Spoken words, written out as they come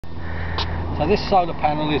So this solar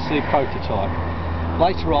panel is the prototype.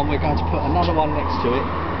 Later on we're going to put another one next to it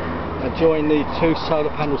and join the two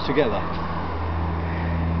solar panels together.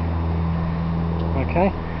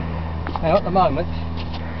 Okay. Now at the moment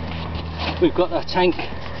we've got a tank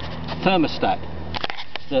thermostat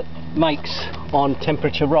that makes on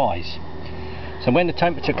temperature rise. So when the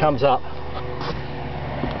temperature comes up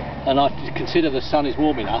and I consider the sun is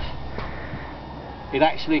warm enough, it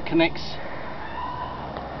actually connects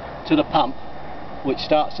to the pump, which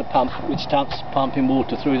starts pumping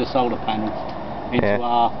water through the solar panel into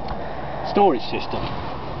our storage system.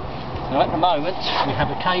 Now at the moment we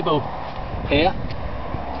have a cable here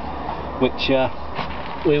which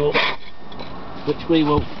we will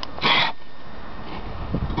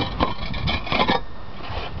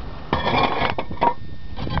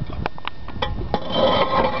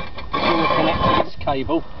connect to this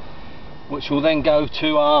cable, which will then go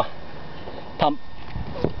to our pump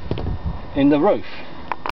in the roof.